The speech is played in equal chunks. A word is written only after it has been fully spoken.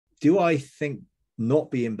Do I think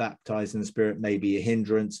not being baptized in the Spirit may be a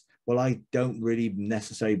hindrance? Well, I don't really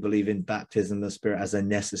necessarily believe in baptism in the Spirit as a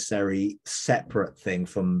necessary separate thing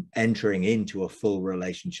from entering into a full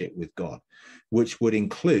relationship with God, which would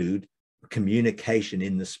include communication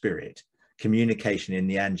in the Spirit, communication in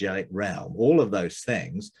the angelic realm, all of those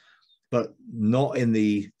things, but not in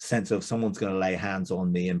the sense of someone's going to lay hands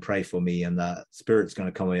on me and pray for me and the Spirit's going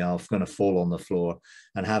to come in, I'm going to fall on the floor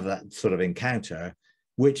and have that sort of encounter,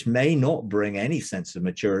 which may not bring any sense of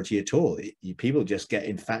maturity at all. People just get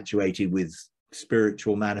infatuated with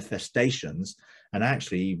spiritual manifestations, and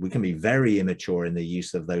actually we can be very immature in the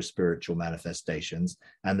use of those spiritual manifestations,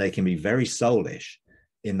 and they can be very soulish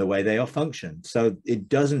in the way they are functioned. So it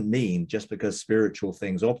doesn't mean just because spiritual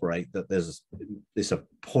things operate that there's a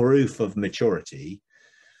proof of maturity.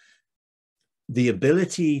 The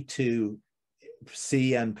ability to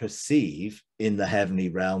see and perceive in the heavenly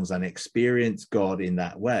realms and experience God in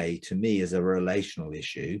that way, to me, is a relational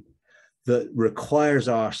issue that requires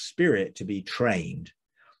our spirit to be trained.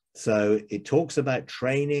 So it talks about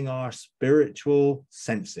training our spiritual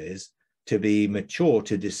senses to be mature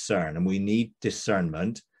to discern, and we need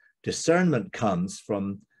discernment. Discernment comes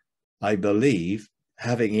from, I believe,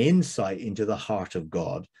 having insight into the heart of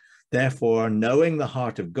God. Therefore, knowing the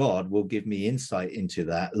heart of God will give me insight into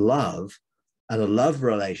that love, and a love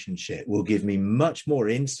relationship will give me much more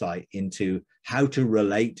insight into how to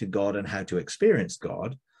relate to God and how to experience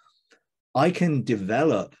God. I can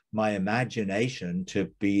develop my imagination to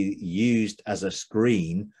be used as a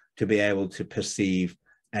screen to be able to perceive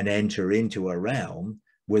and enter into a realm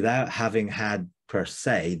without having had, per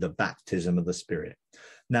se, the baptism of the Spirit.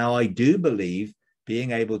 Now, I do believe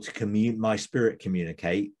being able to my spirit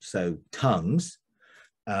communicate, so tongues,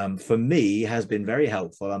 for me has been very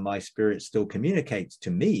helpful, and my spirit still communicates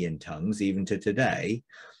to me in tongues even to today,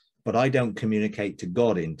 but I don't communicate to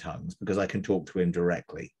God in tongues because I can talk to him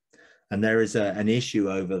directly. And there is an issue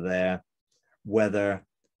over there whether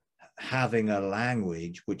having a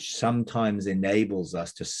language which sometimes enables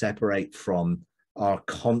us to separate from our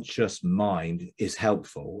conscious mind is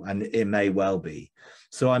helpful, and it may well be.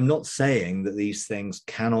 So I'm not saying that these things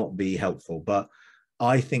cannot be helpful, but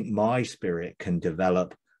I think my spirit can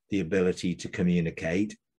develop the ability to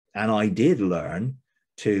communicate. And I did learn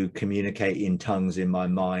to communicate in tongues in my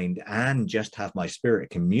mind and just have my spirit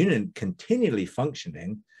continually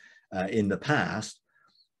functioning in the past,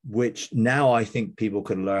 which now I think people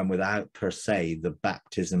could learn without, per se, the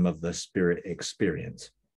baptism of the Spirit experience,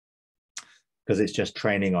 because it's just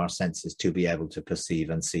training our senses to be able to perceive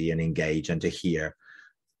and see and engage and to hear.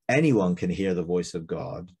 Anyone can hear the voice of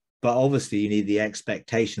God, but obviously you need the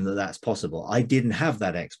expectation that that's possible. I didn't have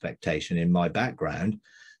that expectation in my background.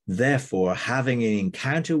 Therefore, having an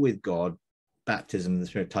encounter with God, baptism of the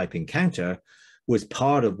Spirit type encounter, was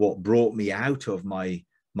part of what brought me out of my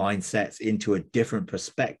mindsets into a different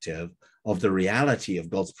perspective of the reality of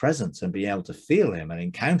God's presence and being able to feel him and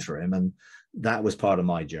encounter him. And that was part of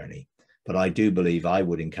my journey. But I do believe I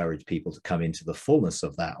would encourage people to come into the fullness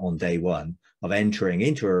of that on day one, of entering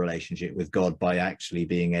into a relationship with God by actually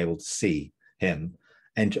being able to see him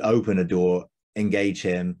and to open a door, engage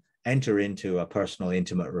him, enter into a personal,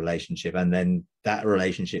 intimate relationship, and then that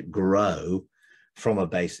relationship grow from a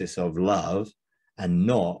basis of love and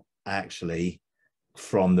not actually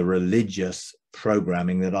from the religious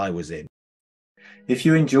programming that I was in. If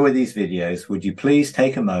you enjoy these videos, would you please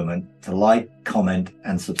take a moment to like, comment,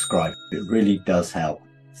 and subscribe? It really does help.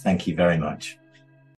 Thank you very much.